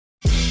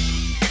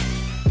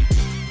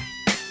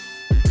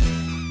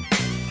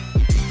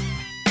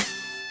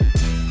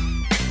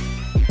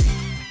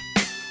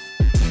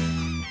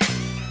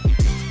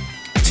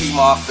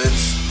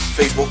Offense,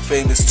 Facebook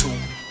Famous 2,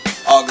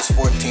 August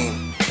 14th,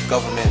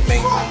 government main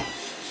room.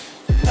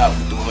 Now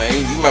we do, man.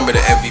 You remember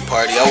the envy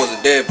party? I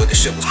wasn't there, but the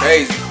shit was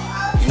crazy.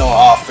 You know,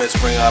 Offense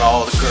bring out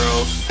all the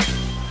girls,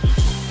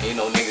 and you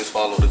know niggas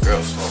follow the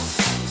girls, so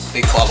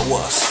they follow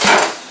us.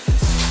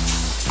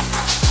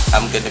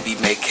 I'm gonna be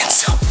making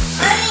some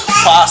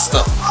pasta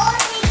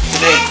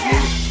today,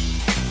 nigga.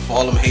 For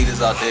all them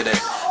haters out there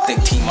that think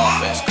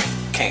TEAMOFFENSE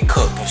can't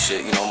cook and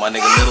shit, you know, my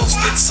nigga Littles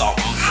did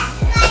something.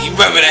 You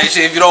remember that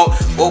shit? If you don't,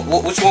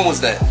 which one was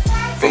that?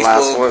 The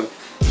last one,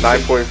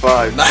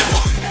 9.5.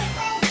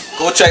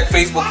 Go check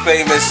Facebook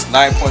Famous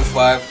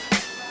 9.5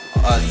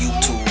 on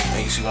YouTube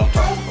and you see what I'm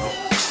talking about.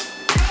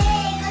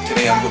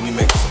 Today I'm gonna be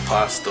making some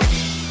pasta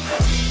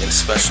in a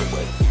special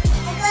way.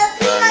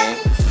 You know what I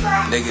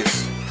mean?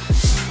 Niggas,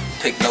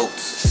 take notes.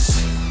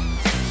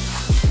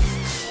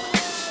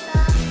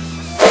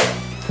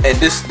 And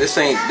this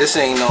ain't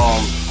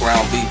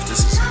ground beef.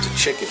 This is the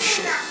chicken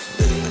shit.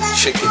 The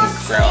chicken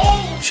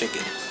ground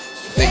chicken.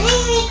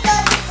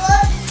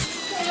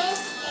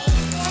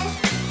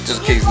 Just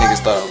in case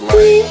niggas thought I was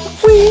lying.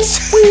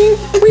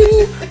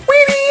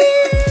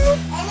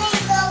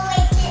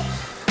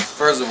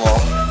 First of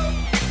all,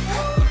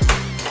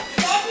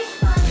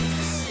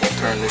 I'll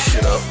turn this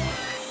shit up.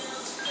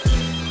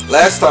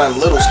 Last time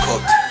Littles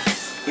cooked,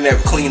 he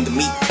never cleaned the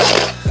meat.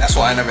 That's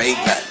why I never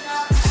ate that.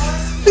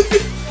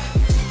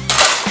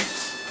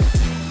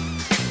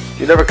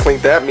 You never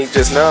cleaned that meat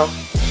just now.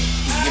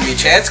 You give me a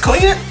chance to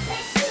clean it?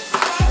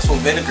 That's what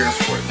vinegar is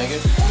for, nigga.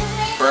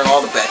 Burn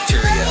all the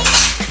bacteria out.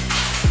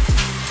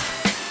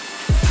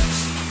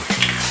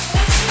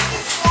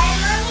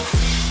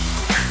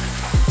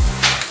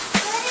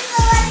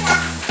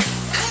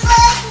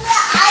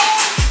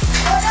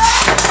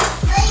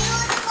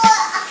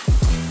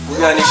 We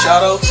got any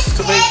shoutouts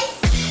to make?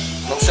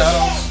 No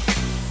shoutouts?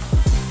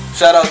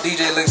 Shout out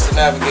DJ LYNX the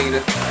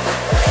Navigator.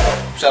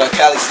 Shout out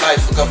CALI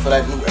SNIPES. Look up for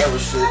that new era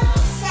shit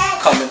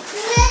coming.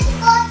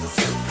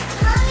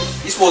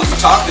 You supposed to be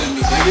talking to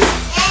me, nigga.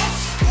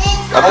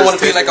 I don't want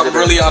to be like I'm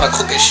really on a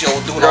cooking show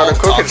doing all the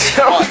talking.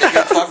 Come on,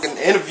 nigga, fucking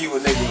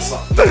interviewing niggas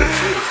or something.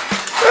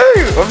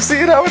 Hey, I'm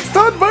seeing how it's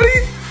done,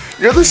 buddy.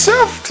 You're the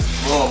chef.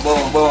 Boom,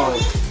 boom, boom.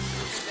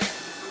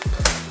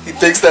 He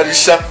thinks that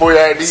he's Chef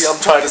Boyardee. I'm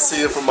trying to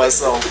see it for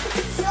myself.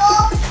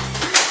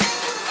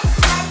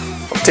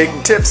 I'm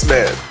taking tips,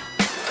 man.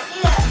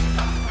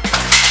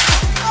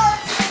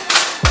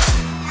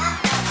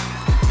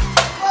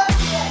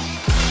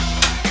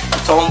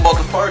 Tell them about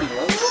the party,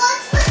 man.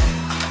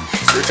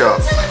 Good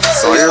job.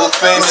 So Facebook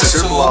Famous it's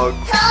your vlog.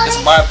 It's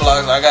my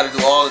vlog, so I gotta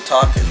do all the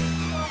talking.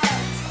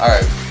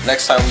 Alright,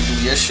 next time we do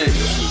your shit,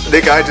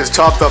 Nigga, I just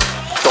chopped up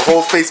the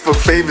whole Facebook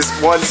Famous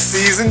 1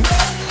 season.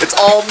 It's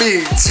all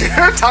me. It's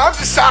your time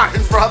to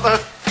shine, brother.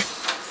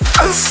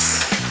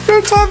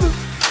 Your time to...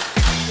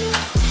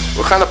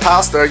 What kind of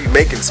pasta are you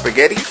making?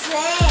 Spaghetti?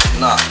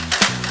 Nah.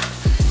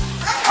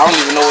 I don't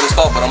even know what it's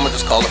called, but I'm gonna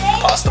just call it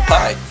pasta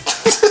pie.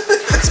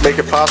 Let's make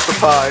it pasta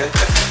pie.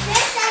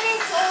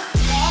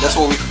 That's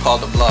what we could call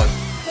the vlog.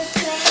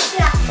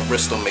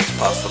 ARISTO makes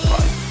pasta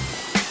pie.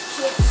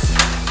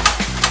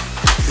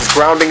 He's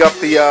grounding up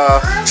the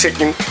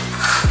chicken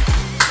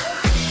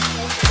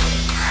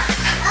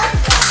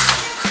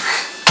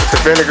with the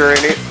vinegar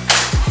in it.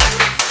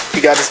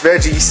 He got his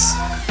veggies.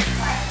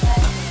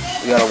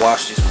 We gotta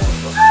wash these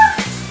motherfuckers.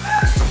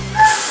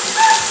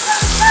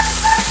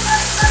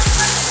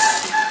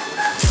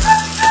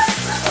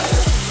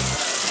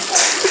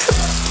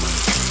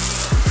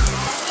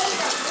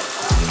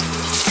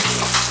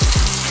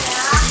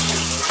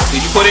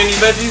 Did you put any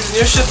veggies in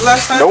your shit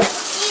last time? Nope.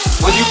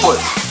 What'd you put?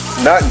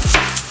 Nothing.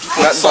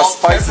 Nothing Salt,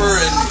 but spices.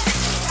 pepper,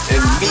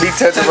 and meat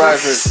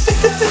tenderizers.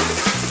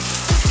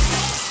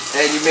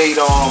 And you made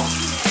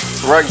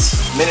rice.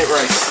 Minute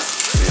rice.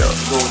 Yeah.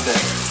 Go with that.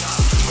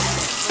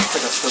 I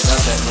think I still got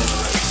that minute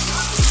rice.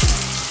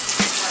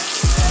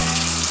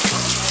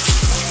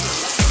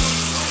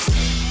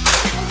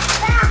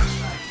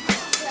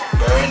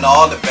 Burn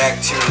all the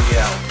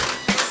bacteria out.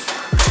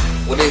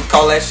 What do they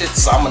call that shit?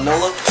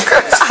 Salmonella?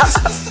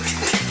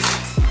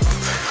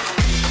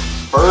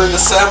 Burn the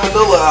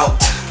salmonella out.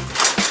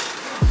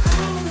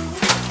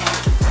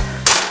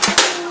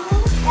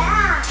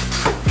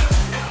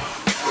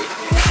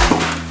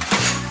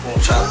 We'll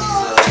chop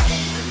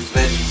these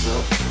veggies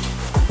up.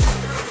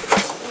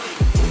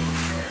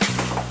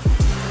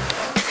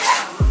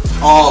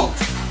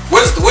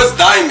 Where's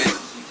Diamond?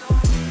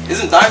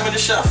 Isn't Diamond a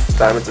chef?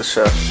 Diamond's a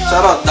chef.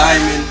 Shout out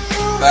Diamond,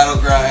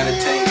 Battleground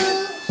Entertainment.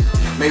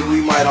 Maybe we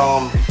might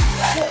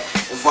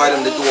invite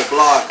him to do a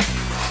vlog.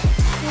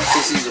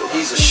 Since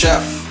he's a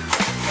chef.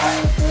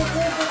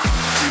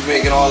 He's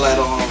making all that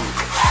I'm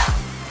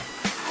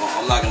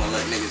not gonna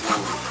let niggas know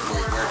where he's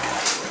working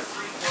at,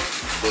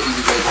 but he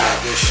be making that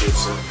good shit.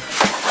 So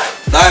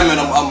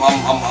Diamond, I'm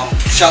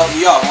shouting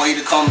you out. I want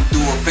you to come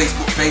do a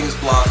Facebook Famous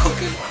vlog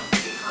cooking.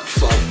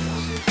 So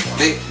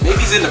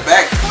maybe he's in the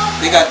back.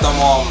 They got them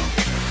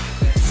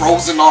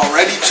frozen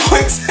already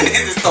joints. He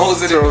just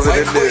throws it in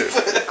there.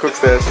 Cooks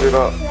that shit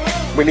up.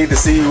 We need to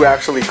see you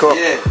actually cook.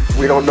 Yeah.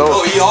 We don't know.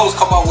 Oh, he always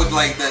come out with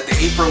like the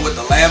apron with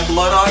the lamb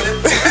blood on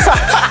it.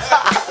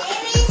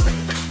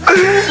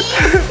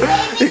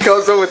 He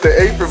comes in with the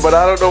apron, but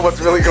I don't know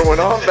what's really going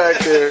on back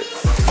there.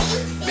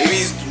 Maybe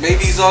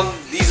he's a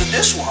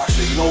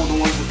dishwasher. You know, the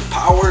ones with the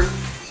power.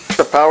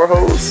 The power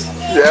hose.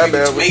 Yeah, maybe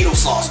man. Tomato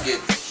sauce get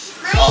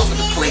off of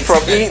the plate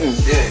from eating.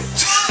 Yeah.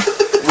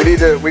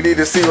 we need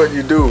to see what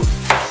you do.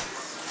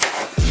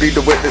 Need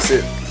to witness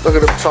it. Look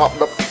at him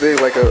chopping up the thing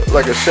like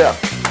a chef.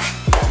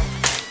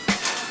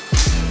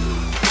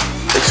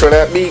 Make sure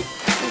that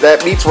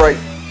meat's right.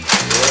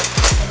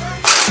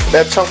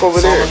 That chunk over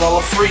there.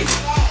 Salmonella free.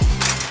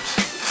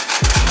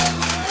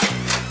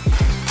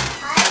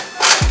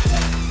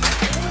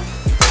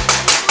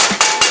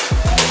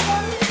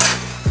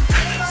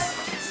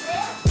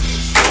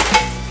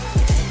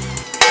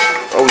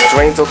 Oh, it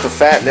drains out the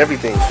fat and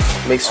everything.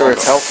 Make sure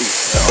it's healthy.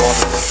 All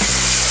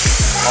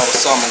the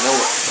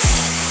salmonella.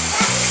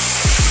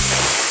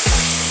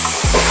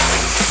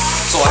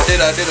 So I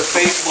did a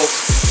Facebook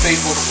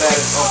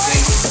status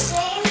update,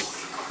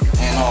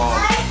 and I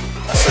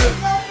said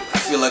I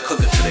feel like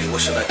cooking today.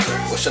 What should I cook?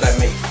 What should I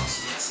make?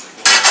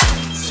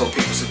 Some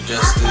people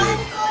suggested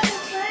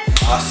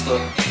pasta,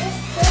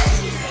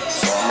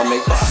 so I'm gonna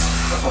make pasta.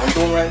 That's what I'm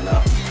doing right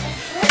now.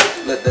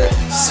 Let that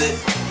sit.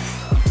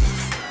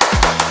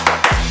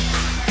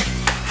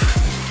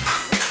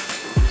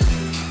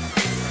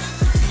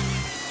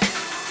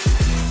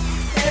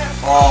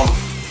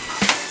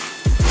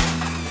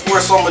 Who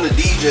are some of the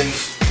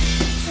DJs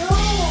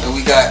that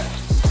we got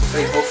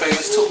Facebook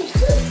famous too?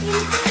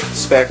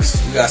 S.P.E.X.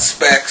 We got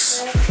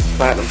S.P.E.X.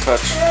 Platinum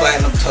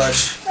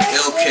Touch.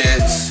 Ill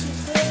Kids,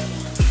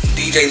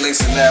 DJ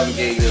LYNX and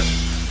NAVIGATOR,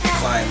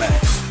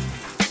 CLYMAXX.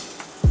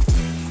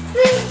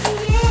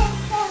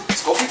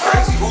 It's gonna be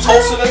crazy. Who's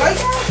hosting tonight?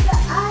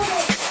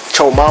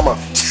 Cho Mama.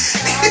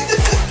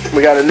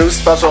 We got a new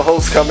special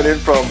host coming in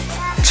from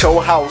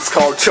Cho House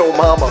called Cho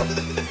Mama.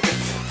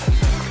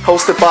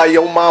 Hosted by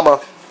Yo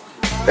Mama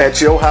at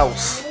Yo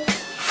House.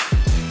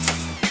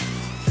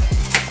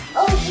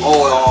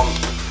 Oh,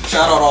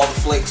 shout out all the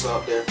flakes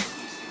out there.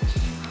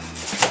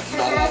 You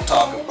know what I'm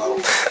talking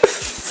about.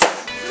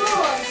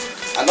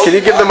 Can you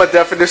give them a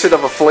definition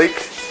of a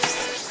flake?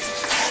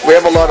 We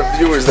have a lot of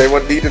viewers. They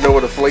would need to know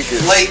what a flake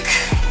is. Flake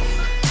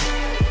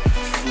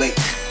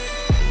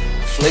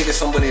is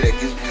somebody that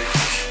gives me a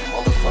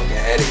motherfucking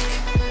headache.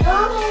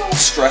 It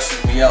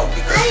stresses me out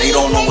because they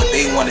don't know what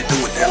they want to do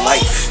with their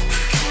life.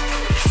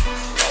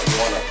 You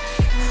want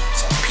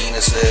some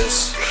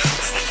penises,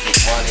 make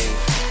money,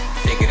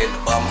 take it in the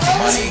bum for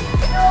money,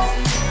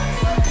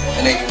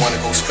 and then you want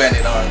to go spend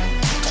it on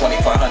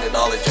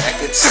 $2,500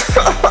 jackets.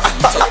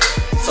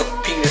 Suck a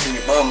penis in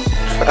your bum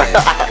and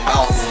your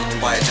mouth to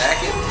buy a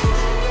jacket.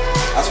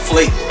 That's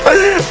flake. I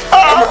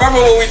remember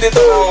when we did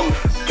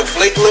the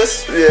flake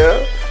list?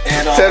 Yeah.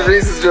 And 10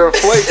 reasons you're a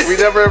flake. We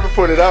never ever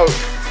put it out.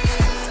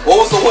 What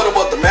was the one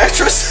about the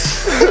mattress?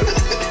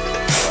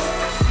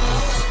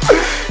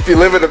 If you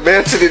live in a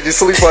mansion and you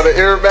sleep on an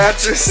air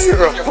mattress,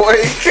 you're a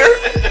flake.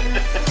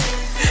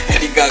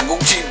 And you got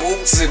Gucci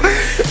boots and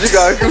you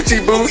got Gucci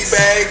boots, Louis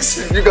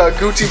bags. You got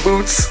Gucci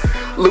boots,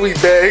 Louis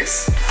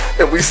bags,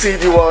 and we seen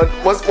you on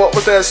what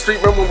was that street?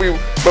 Remember when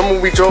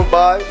we drove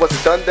by? Was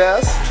it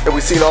Dundas? And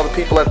we seen all the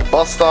people at the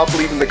bus stop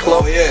leaving the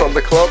club from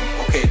the club.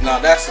 Okay, now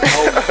that's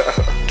over.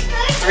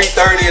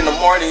 3:30 in the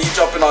morning, you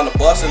jumping on the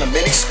bus in a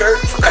mini skirt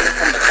coming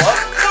from the club.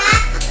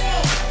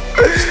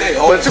 Stay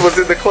home. But you was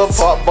in the club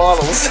pop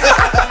bottles.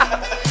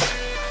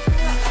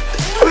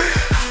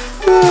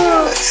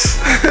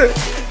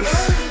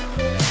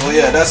 Oh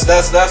yeah, that's you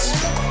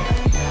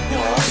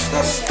know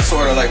that's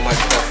sort of like my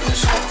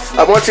definition of flake.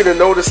 I want you to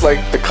notice like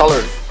the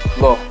color.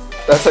 Look,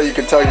 that's how you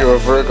can tell you're a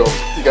Virgo.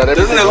 You got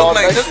everything all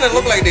nice. Doesn't it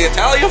look like the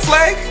Italian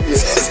flag? Yeah,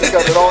 you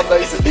got it all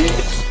nice and neat.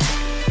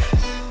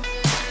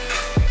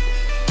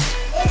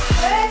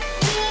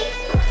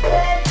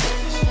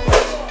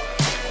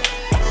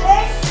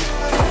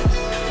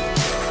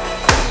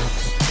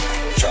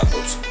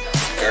 Chocolates,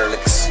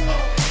 garlics.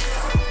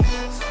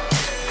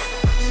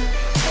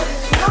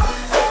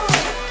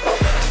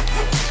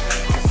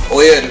 Oh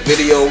yeah, the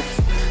video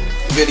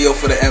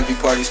for the envy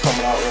party's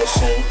coming out real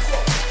soon.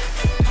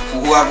 For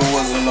whoever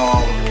wasn't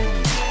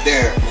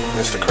there,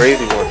 That's the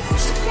crazy one.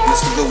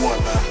 It's the good one,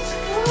 man.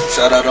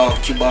 Shout out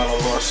Cubano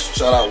Lost.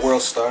 Shout out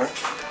World Star.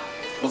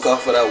 Look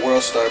out for that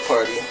World Star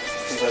party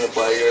presented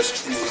by yours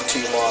truly,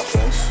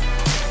 TEAMOFFENSE.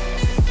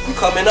 We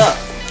coming up.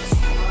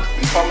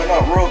 We coming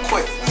up real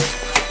quick, man.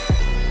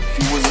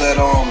 If you was at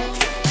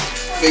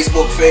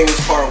Facebook Famous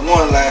Part 1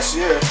 last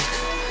year,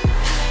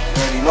 you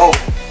already know.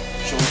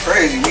 It was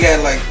crazy. We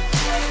had like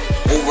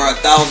over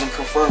 1,000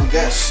 confirmed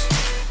guests.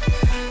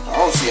 I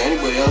don't see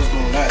anybody else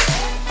doing that.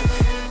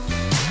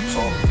 So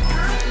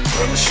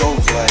it just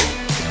shows like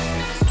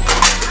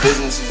the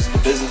business is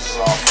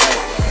on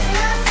point, man.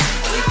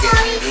 When you get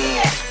it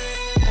in.